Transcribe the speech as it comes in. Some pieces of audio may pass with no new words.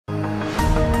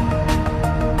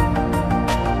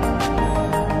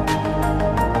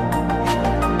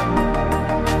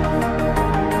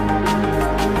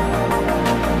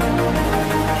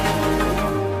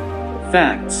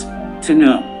Facts to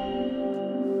know.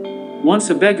 Once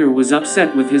a beggar was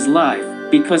upset with his life,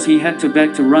 because he had to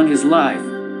beg to run his life.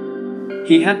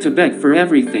 He had to beg for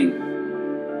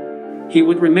everything. He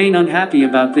would remain unhappy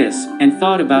about this, and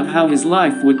thought about how his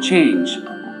life would change,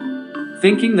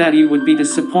 thinking that he would be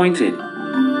disappointed.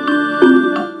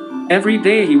 Every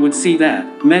day he would see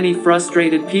that many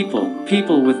frustrated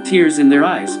people with tears in their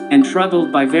eyes, and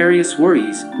troubled by various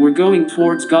worries, were going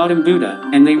towards God and Buddha,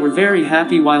 and they were very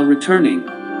happy while returning.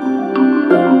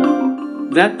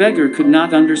 That beggar could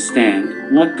not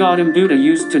understand what God and Buddha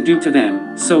used to do to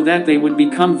them, so that they would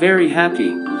become very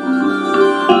happy.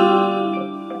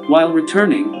 While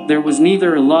returning, there was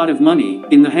neither a lot of money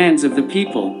in the hands of the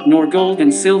people, nor gold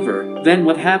and silver. Then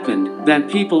what happened, that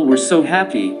people were so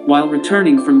happy while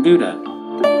returning from Buddha.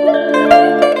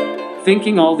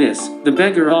 Thinking all this, the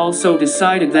beggar also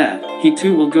decided that he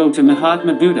too will go to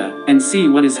Mahatma Buddha, and see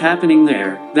what is happening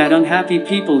there, that unhappy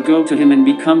people go to him and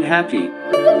become happy.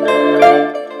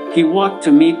 He walked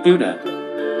to meet Buddha.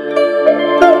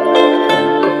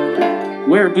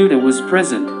 Where Buddha was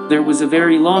present, there was a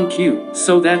very long queue,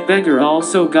 so that beggar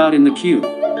also got in the queue.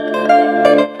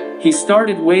 He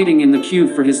started waiting in the queue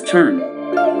for his turn.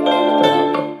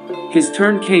 His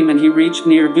turn came and he reached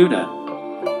near Buddha.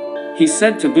 He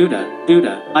said to Buddha,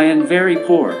 "Buddha, I am very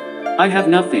poor. I have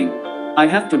nothing. I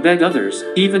have to beg others,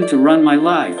 even to run my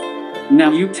life.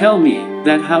 Now you tell me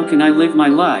that how can I live my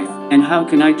life, and how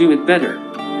can I do it better?"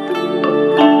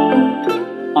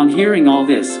 On hearing all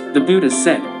this, the Buddha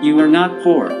said, "You are not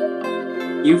poor.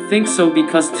 You think so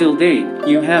because till date,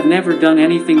 you have never done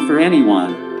anything for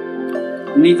anyone.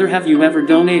 Neither have you ever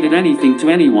donated anything to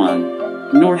anyone,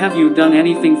 nor have you done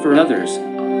anything for others."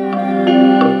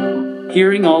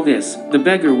 Hearing all this, the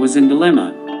beggar was in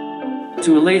dilemma.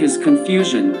 To allay his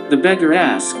confusion, the beggar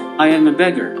asked, "I am a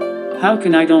beggar. How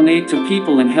can I donate to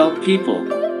people and help people?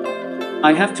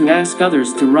 I have to ask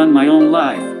others to run my own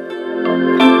life."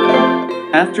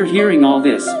 After hearing all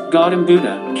this, God and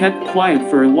Buddha kept quiet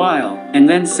for a while, and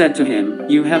then said to him,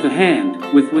 "You have a hand,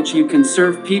 with which you can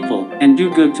serve people, and do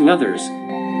good to others.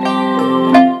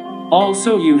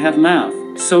 Also you have mouth,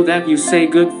 so that you say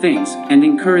good things, and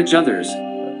encourage others.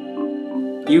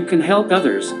 You can help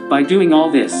others, by doing all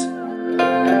this.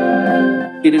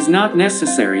 It is not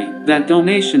necessary, that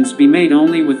donations be made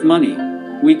only with money.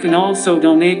 We can also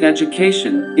donate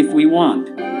education, if we want.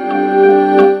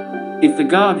 If the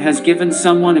God has given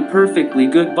someone a perfectly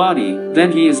good body,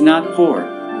 then he is not poor.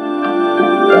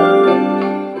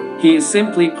 He is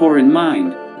simply poor in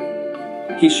mind.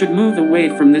 He should move away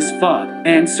from this thought,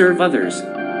 and serve others."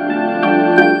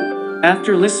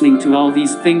 After listening to all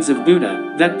these things of Buddha,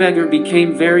 that beggar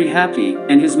became very happy,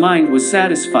 and his mind was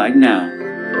satisfied now.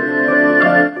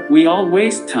 We all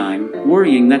waste time,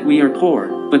 worrying that we are poor,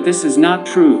 but this is not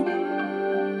true.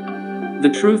 The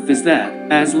truth is that,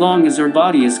 as long as our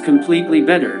body is completely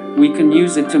better, we can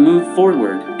use it to move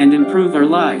forward, and improve our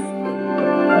life.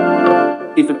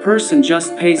 If a person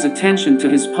just pays attention to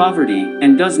his poverty,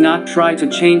 and does not try to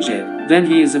change it, then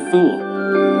he is a fool.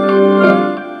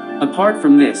 Apart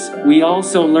from this, we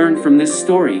also learn from this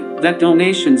story, that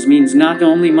donations means not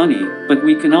only money, but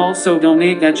we can also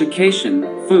donate education,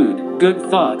 food, good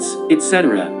thoughts,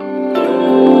 etc.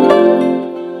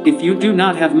 If you do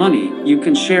not have money, you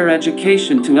can share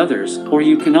education to others, or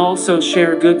you can also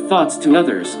share good thoughts to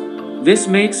others. This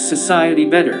makes society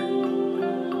better.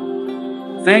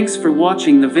 Thanks for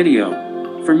watching the video.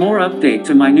 For more update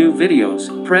to my new videos,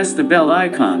 press the bell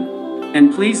icon.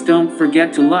 And please don't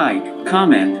forget to like,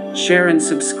 comment, share and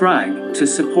subscribe, to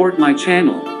support my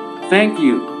channel. Thank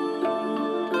you.